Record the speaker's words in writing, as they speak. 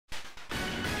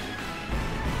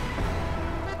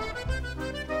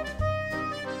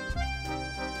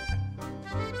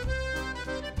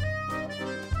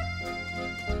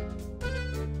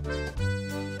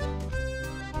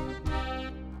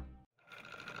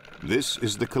This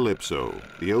is the Calypso,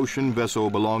 the ocean vessel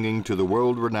belonging to the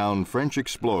world-renowned French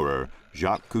explorer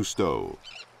Jacques Cousteau.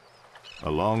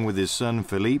 Along with his son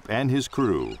Philippe and his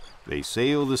crew, they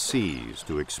sail the seas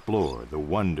to explore the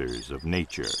wonders of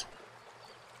nature.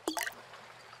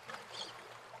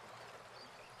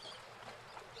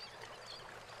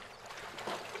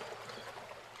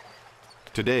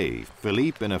 Today,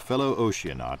 Philippe and a fellow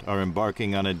oceanaut are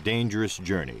embarking on a dangerous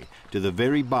journey to the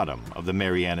very bottom of the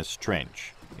Marianas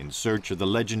Trench in search of the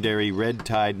legendary red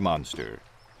tide monster.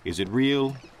 Is it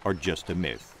real or just a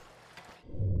myth?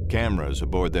 Cameras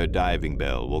aboard their diving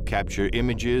bell will capture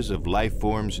images of life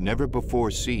forms never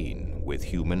before seen with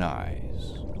human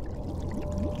eyes.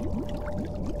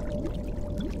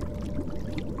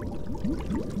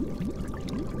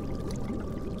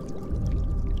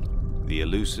 The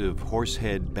elusive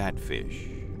horsehead batfish,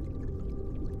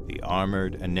 the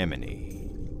armored anemone,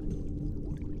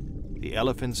 the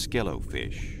elephant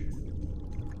skellofish,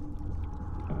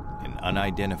 an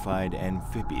unidentified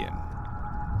amphibian,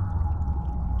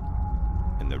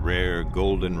 and the rare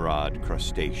goldenrod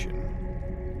crustacean.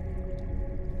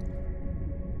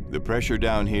 The pressure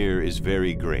down here is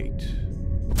very great,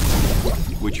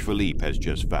 which Philippe has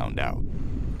just found out.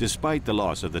 Despite the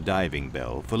loss of the diving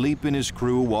bell, Philippe and his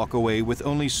crew walk away with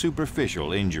only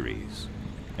superficial injuries.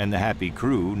 And the happy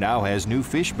crew now has new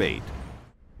fish bait.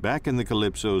 Back in the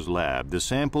Calypso's lab, the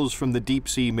samples from the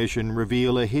deep-sea mission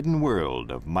reveal a hidden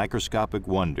world of microscopic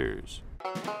wonders.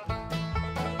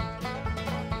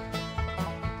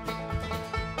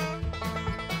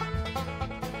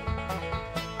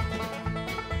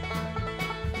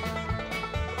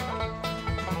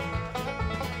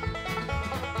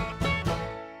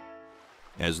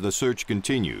 As the search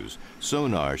continues,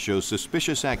 sonar shows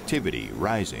suspicious activity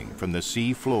rising from the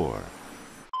sea floor.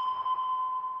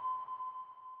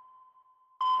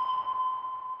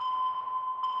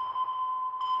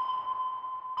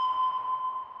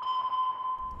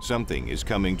 Something is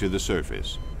coming to the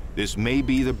surface. This may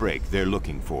be the break they're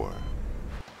looking for.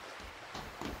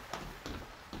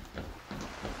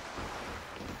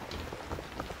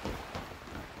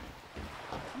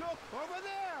 Look, over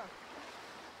there!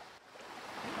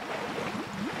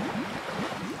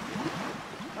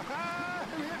 Aha!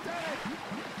 We have done it!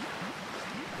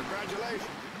 Congratulations!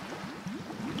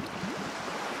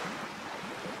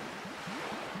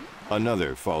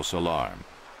 Another false alarm.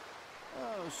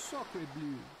 Oh, sacre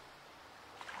bleu.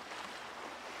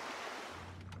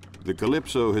 The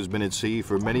Calypso has been at sea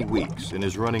for many weeks and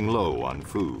is running low on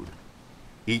food.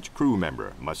 Each crew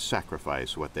member must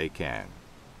sacrifice what they can.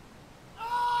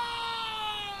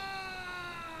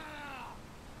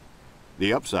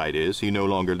 The upside is he no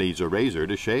longer needs a razor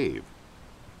to shave.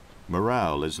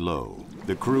 Morale is low.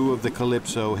 The crew of the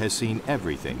Calypso has seen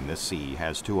everything the sea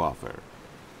has to offer,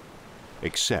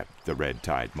 except the red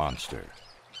tide monster.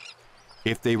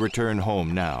 If they return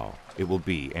home now, it will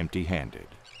be empty-handed.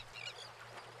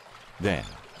 Then,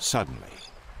 suddenly,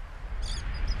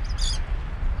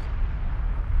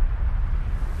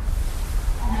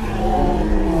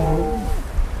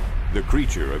 the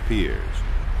creature appears.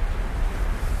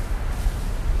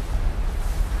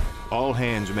 All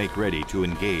hands make ready to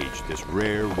engage this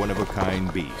rare,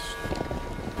 one-of-a-kind beast.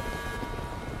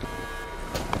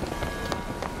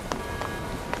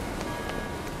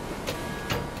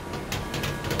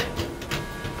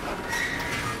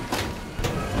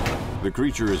 The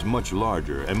creature is much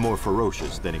larger and more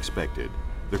ferocious than expected.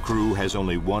 The crew has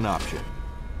only one option.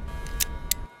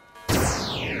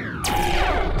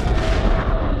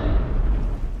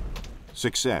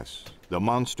 Success. The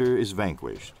monster is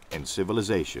vanquished and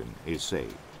civilization is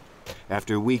saved.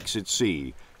 After weeks at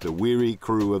sea, the weary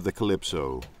crew of the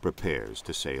Calypso prepares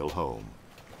to sail home,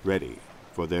 ready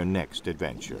for their next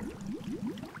adventure.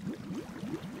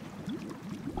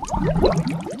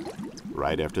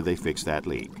 Right after they fix that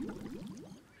leak.